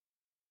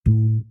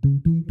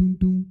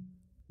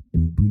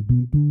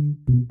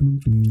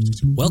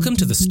Welcome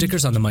to the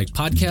Stickers on the Mic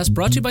podcast,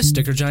 brought to you by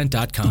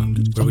StickerGiant.com,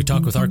 where we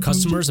talk with our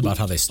customers about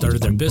how they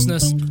started their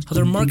business, how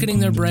they're marketing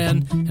their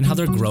brand, and how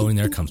they're growing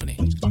their company.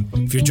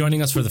 If you're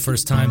joining us for the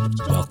first time,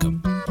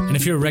 welcome. And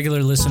if you're a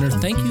regular listener,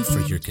 thank you for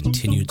your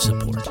continued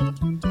support.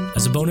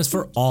 As a bonus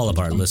for all of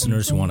our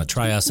listeners who want to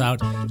try us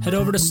out, head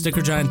over to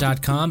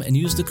StickerGiant.com and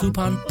use the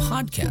coupon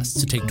PODCAST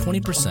to take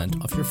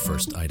 20% off your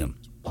first item.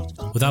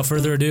 Without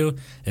further ado,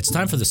 it's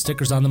time for the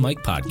Stickers on the Mic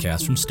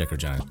podcast from Sticker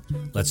Giant.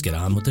 Let's get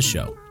on with the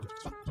show.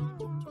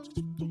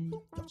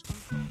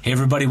 Hey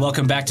everybody,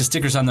 welcome back to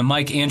Stickers on the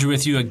Mic. Andrew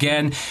with you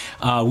again.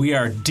 We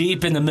are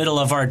deep in the middle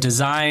of our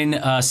design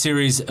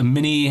series,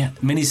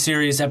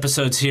 mini-series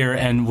episodes here,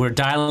 and we're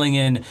dialing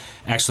in.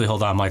 Actually,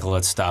 hold on, Michael,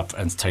 let's stop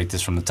and take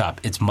this from the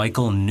top. It's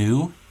Michael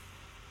New?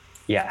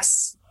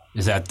 Yes.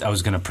 Is that, I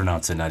was going to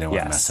pronounce it and I didn't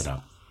want to mess it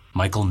up.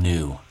 Michael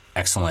New.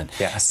 Excellent.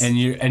 Yes. And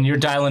you're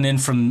dialing in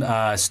from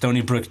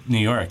Stony Brook, New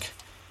York.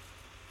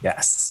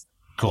 Yes.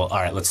 Cool. All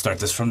right, let's start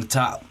this from the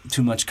top.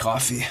 Too much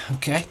coffee.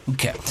 Okay.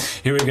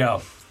 Here we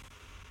go.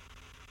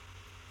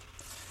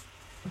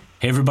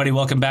 Hey everybody,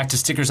 welcome back to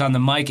Stickers on the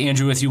Mic.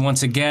 Andrew with you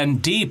once again,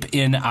 deep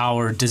in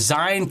our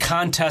Design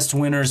Contest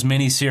Winners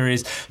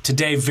mini-series.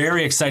 Today,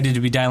 very excited to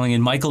be dialing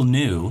in Michael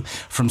New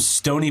from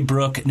Stony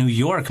Brook, New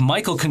York.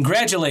 Michael,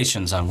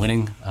 congratulations on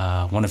winning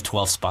one of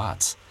 12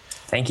 spots.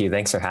 Thank you.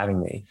 Thanks for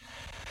having me.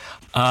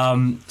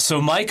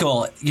 So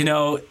Michael, you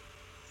know,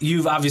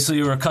 you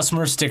were a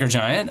customer of Sticker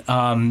Giant,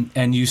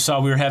 and you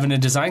saw we were having a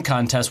design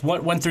contest.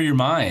 What went through your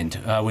mind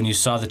when you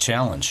saw the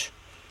challenge?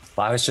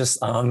 Well, I was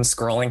just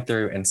scrolling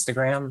through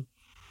Instagram,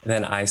 and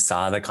then I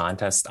saw the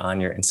contest on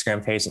your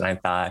Instagram page, and I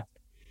thought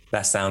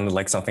that sounded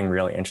like something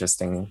really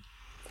interesting.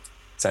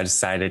 So I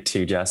decided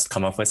to just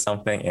come up with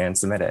something and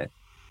submit it.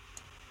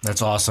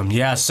 That's awesome.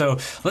 Yeah. So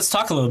let's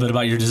talk a little bit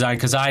about your design,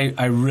 because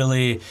I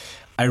really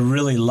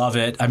love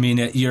it. I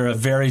mean, you're a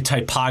very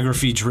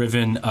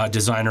typography-driven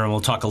designer, and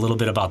we'll talk a little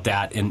bit about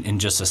that in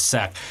just a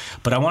sec.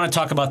 But I want to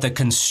talk about the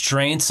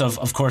constraints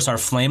of course, our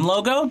flame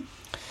logo,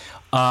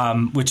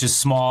 which is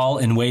small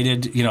and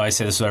weighted. You know, I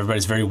say this so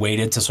everybody's very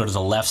weighted to sort of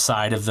the left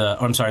side of the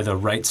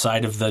right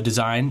side of the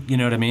design, you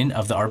know what I mean,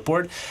 of the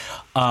artboard.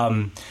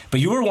 But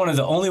you were one of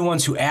the only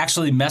ones who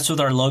actually messed with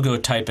our logo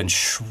type and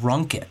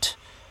shrunk it,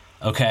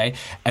 okay?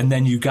 And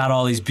then you got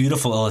all these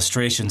beautiful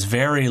illustrations,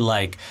 very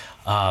like...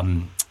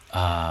 the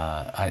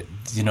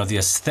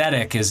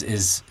aesthetic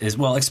is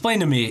well. Explain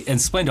to me and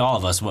explain to all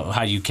of us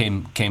how you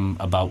came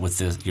about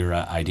with your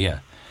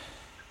idea.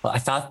 Well, I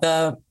thought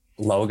the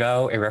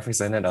logo, it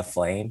represented a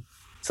flame.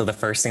 So the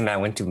first thing that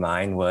went to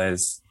mind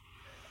was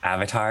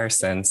Avatar,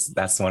 since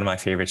that's one of my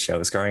favorite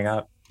shows growing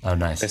up. Oh,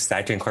 nice. I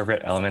decided to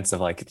incorporate elements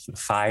of like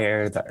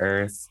fire, the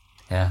earth,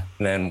 and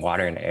then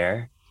water and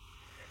air.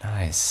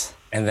 Nice.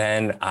 And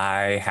then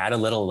I had a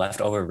little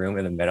leftover room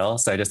in the middle,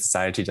 so I just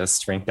decided to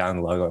just shrink down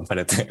the logo and put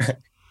it there.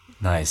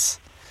 Nice.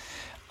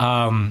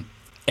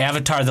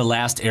 Avatar: The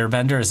Last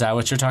Airbender, is that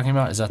what you're talking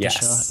about? Is that the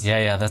show?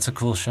 Yeah, that's a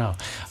cool show.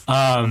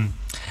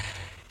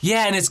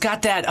 And it's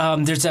got that,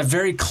 there's that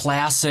very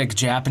classic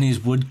Japanese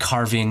wood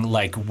carving,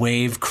 like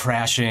wave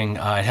crashing.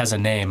 It has a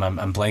name,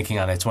 I'm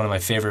blanking on it. It's one of my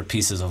favorite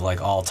pieces of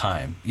like all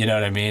time. You know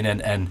what I mean?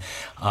 And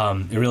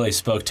it really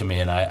spoke to me,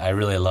 and I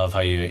really love how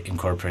you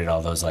incorporate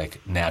all those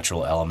like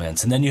natural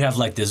elements. And then you have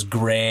like this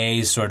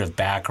gray sort of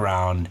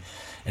background,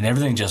 and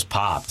everything just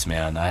popped,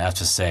 man. I have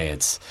to say,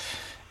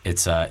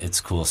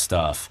 it's cool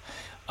stuff.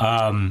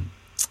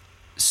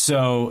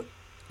 So,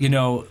 you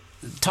know,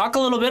 talk a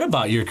little bit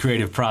about your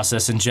creative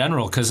process in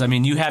general, because I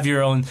mean, you have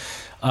your own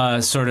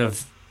sort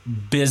of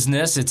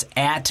business. It's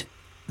at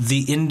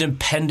The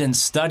Independent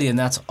Study, and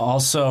that's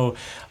also,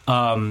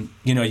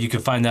 you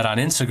can find that on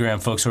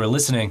Instagram, folks who are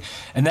listening,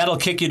 and that'll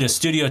kick you to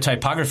Studio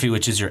Typography,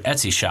 which is your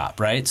Etsy shop,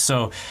 right?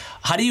 So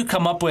how do you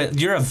come up with,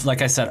 you're,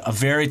 like I said, a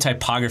very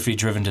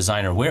typography-driven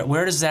designer.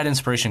 Where does that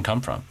inspiration come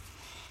from?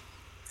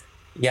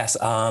 Yes.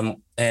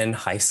 In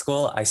high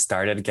school, I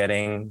started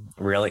getting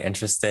really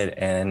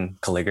interested in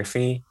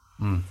calligraphy.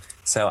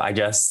 So I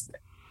just,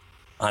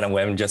 on a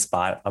whim, just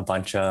bought a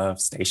bunch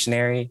of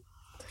stationery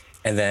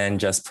and then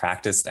just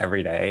practiced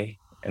every day.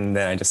 And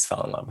then I just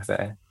fell in love with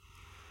it.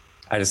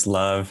 I just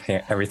love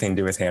everything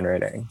to do with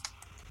handwriting.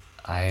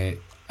 I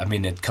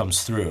mean, it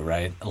comes through,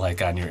 right?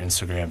 Like on your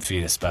Instagram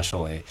feed,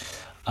 especially.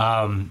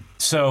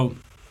 So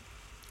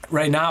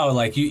right now,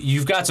 like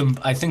you've got some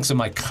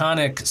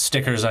iconic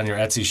stickers on your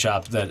Etsy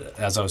shop that,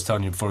 as I was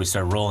telling you before we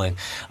started rolling,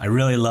 I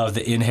really love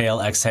the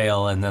inhale,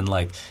 exhale, and then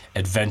like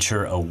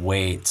adventure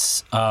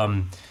awaits.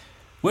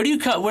 Where do you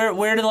cut?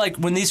 Where do, like,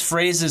 when these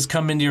phrases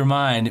come into your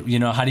mind, you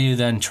know, how do you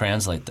then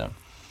translate them?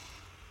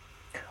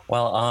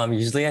 Well,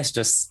 usually I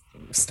just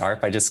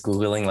start by just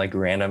Googling like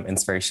random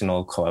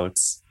inspirational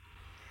quotes.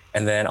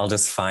 And then I'll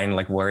just find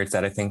like words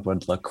that I think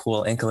would look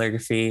cool in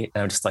calligraphy.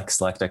 And I'll just like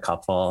select a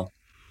couple.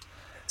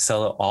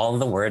 So all of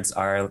the words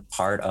are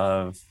part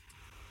of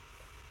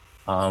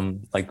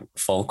like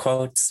full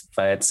quotes,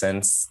 but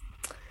since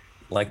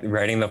like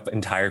writing the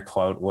entire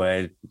quote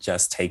would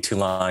just take too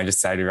long, I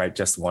decided to write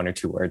just one or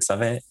two words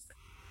of it.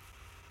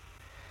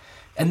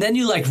 And then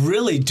you like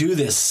really do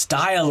this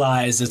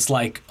stylized, it's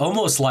like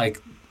almost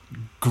like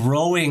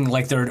growing,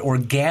 like they're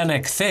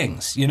organic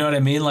things. You know what I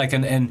mean? Like,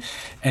 and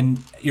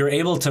you're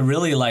able to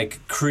really like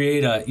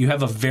you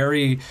have a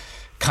very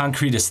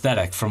concrete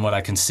aesthetic from what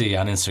I can see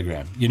on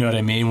Instagram. You know what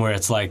I mean? Where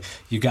it's like,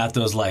 you got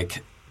those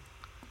like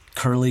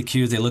curly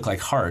cues, they look like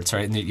hearts,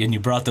 right? And you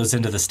brought those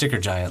into the Sticker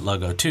Giant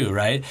logo too,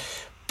 right?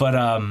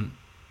 But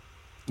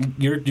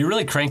you're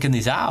really cranking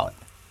these out.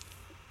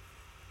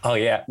 Oh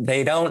yeah,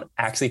 they don't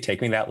actually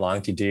take me that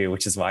long to do,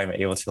 which is why I'm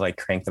able to like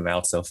crank them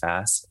out so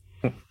fast.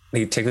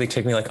 They typically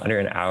take me like under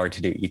an hour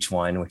to do each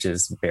one, which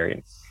is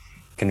very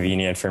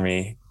convenient for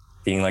me,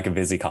 being like a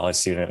busy college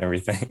student and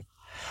everything.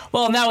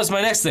 Well, and that was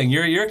my next thing.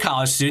 You're a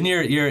college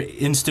student. You're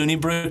in Stony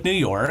Brook, New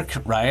York,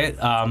 right?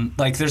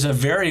 Like, there's a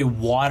very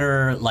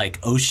water, like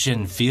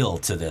ocean feel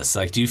to this.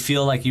 Like, do you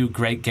feel like you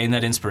gain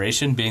that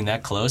inspiration being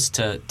that close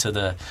to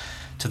the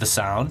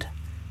sound?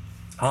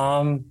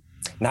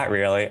 Not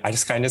really. I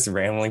just kind of just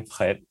randomly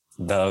put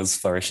those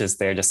flourishes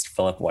there just to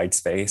fill up white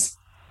space.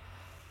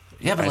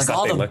 Yeah, but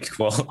I like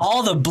cool.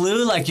 all the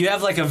blue, like you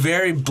have like a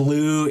very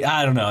blue.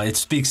 I don't know. It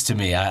speaks to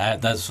me. I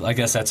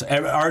guess that's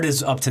art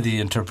is up to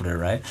the interpreter,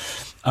 right?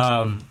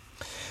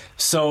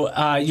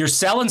 So you're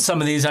selling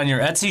some of these on your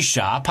Etsy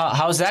shop.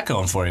 How's that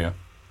going for you?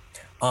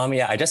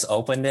 Yeah, I just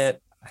opened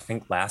it, I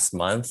think last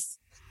month.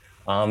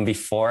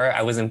 Before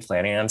I wasn't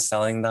planning on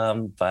selling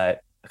them,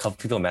 but a couple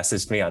people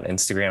messaged me on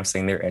Instagram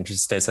saying they're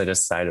interested, so I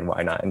just decided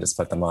why not and just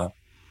put them up.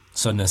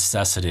 So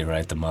necessity,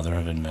 right? The mother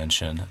of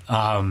invention.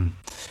 And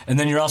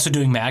then you're also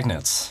doing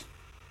magnets.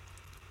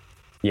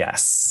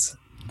 Yes.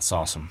 It's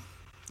awesome.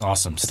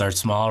 Awesome. Start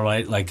small,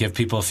 right? Like give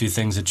people a few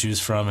things to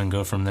choose from and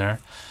go from there.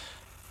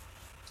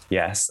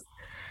 Yes.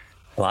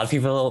 A lot of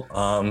people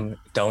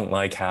don't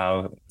like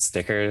how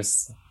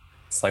stickers,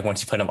 it's like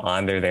once you put them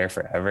on, they're there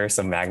forever.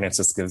 So magnets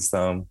just gives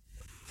them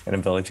an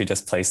ability to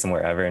just place them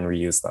wherever and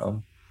reuse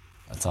them.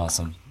 That's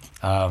awesome.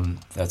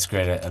 That's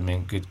great. I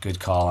mean, good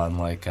call on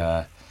like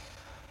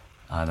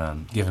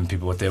on giving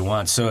people what they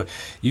want. So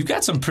you've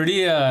got some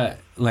pretty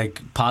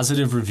like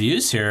positive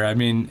reviews here. I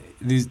mean,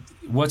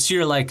 what's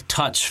your like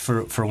touch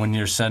for when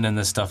you're sending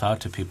this stuff out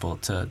to people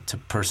to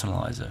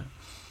personalize it?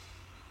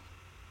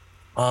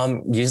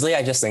 Usually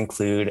I just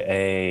include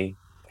a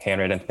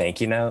handwritten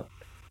thank you note,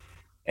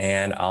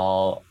 and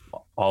I'll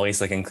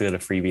always like include a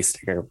freebie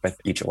sticker with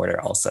each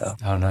order also.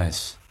 Oh,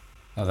 nice.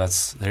 Oh,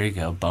 there you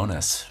go.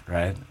 Bonus,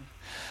 right?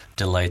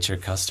 Delight your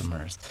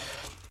customers.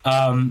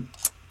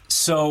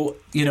 So,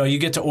 you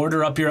get to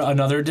order up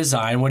another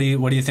design. What are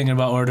you thinking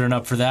about ordering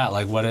up for that?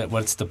 Like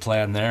what's the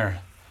plan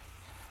there?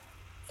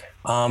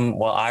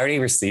 Well, I already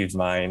received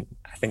mine.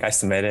 I think I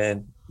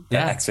submitted.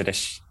 Yeah.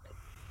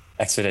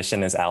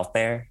 Expedition is out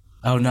there.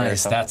 Oh,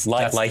 nice. That's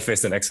Life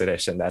is an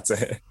Expedition. That's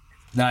it.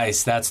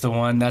 Nice. That's the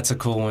one. That's a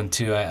cool one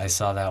too. I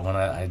saw that one.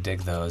 I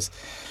dig those.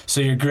 So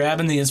you're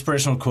grabbing the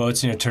inspirational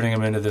quotes and you're turning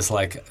them into this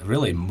like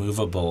really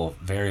movable,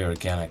 very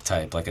organic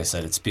type. Like I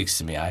said, it speaks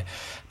to me.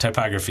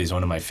 Typography is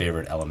one of my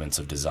favorite elements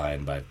of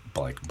design by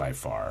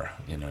far.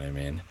 You know what I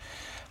mean?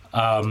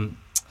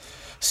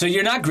 So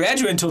you're not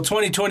graduating until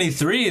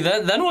 2023.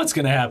 Then what's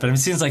going to happen? It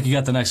seems like you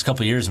got the next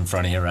couple of years in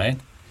front of you, right?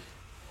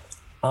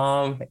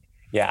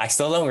 Yeah, I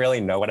still don't really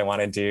know what I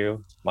want to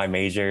do. My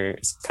major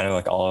is kind of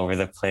like all over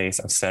the place.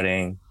 I'm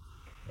studying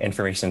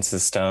information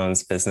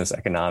systems, business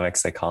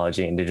economics,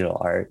 psychology, and digital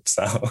art.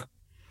 So,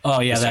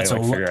 oh yeah,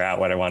 figure out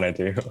what I want to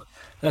do.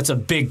 That's a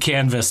big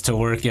canvas to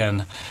work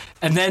in,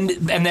 and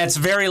that's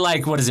very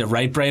like, what is it,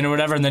 right brain or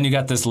whatever, and then you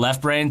got this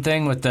left brain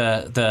thing with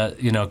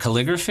the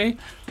calligraphy.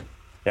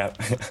 Yep,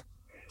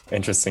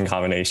 interesting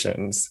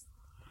combinations.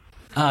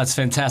 Oh, it's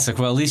fantastic.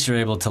 Well, at least you're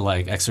able to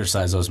like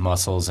exercise those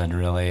muscles and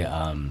really,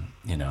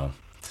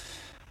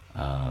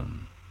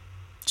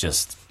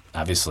 just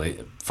obviously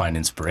find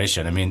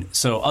inspiration. I mean,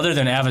 so other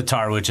than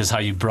Avatar, which is how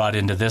you brought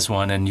into this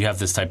one, and you have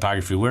this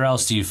typography, where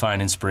else do you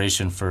find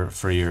inspiration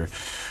for your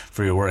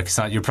work?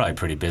 You're probably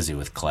pretty busy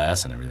with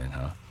class and everything,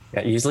 huh?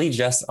 Yeah, usually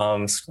just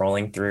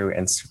scrolling through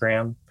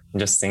Instagram and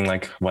just seeing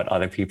like what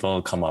other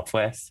people come up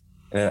with,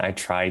 and then I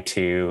try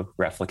to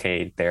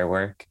replicate their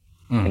work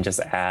and just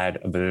add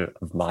a bit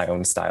of my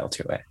own style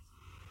to it.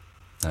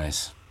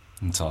 Nice.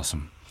 That's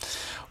awesome.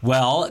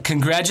 Well,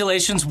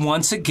 congratulations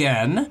once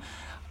again.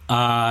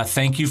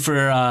 Thank you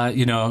for,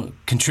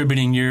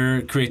 contributing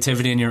your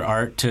creativity and your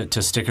art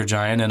to Sticker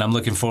Giant. And I'm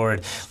looking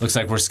forward. Looks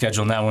like we're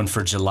scheduling that one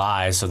for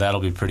July, so that'll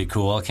be pretty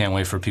cool. I can't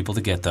wait for people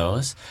to get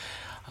those.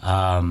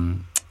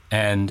 And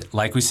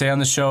like we say on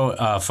the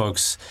show,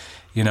 folks,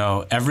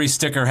 every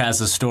sticker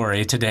has a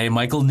story. Today,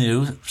 Michael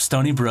New,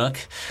 Stony Brook,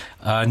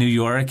 New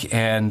York,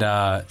 and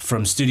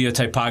from Studio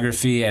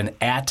Typography and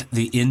at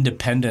the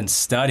Independent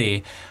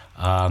Study.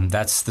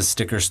 That's the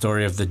sticker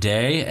story of the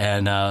day.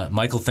 And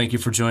Michael, thank you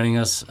for joining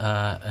us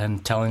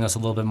and telling us a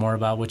little bit more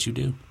about what you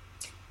do.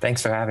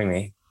 Thanks for having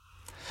me.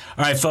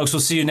 All right, folks,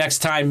 we'll see you next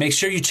time. Make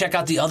sure you check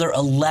out the other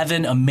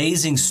 11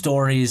 amazing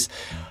stories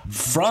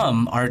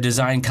from our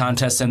design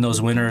contest and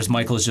those winners.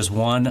 Michael is just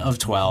one of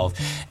 12,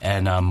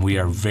 and we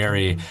are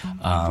very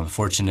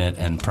fortunate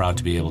and proud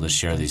to be able to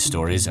share these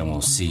stories, and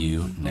we'll see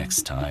you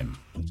next time.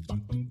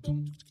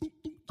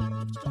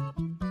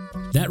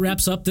 That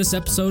wraps up this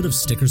episode of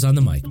Stickers on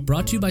the Mic,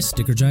 brought to you by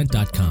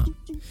StickerGiant.com.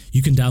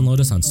 You can download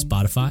us on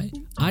Spotify,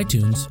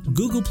 iTunes,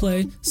 Google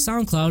Play,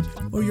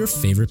 SoundCloud, or your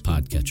favorite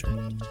podcatcher.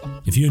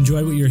 If you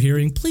enjoy what you're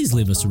hearing, please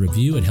leave us a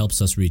review. It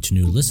helps us reach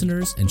new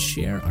listeners and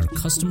share our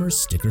customers'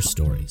 sticker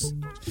stories.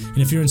 And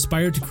if you're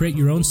inspired to create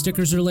your own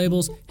stickers or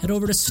labels, head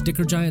over to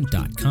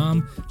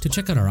StickerGiant.com to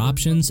check out our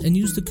options and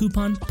use the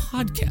coupon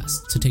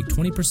PODCAST to take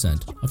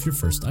 20% off your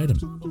first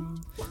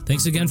item.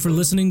 Thanks again for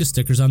listening to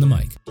Stickers on the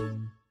Mic.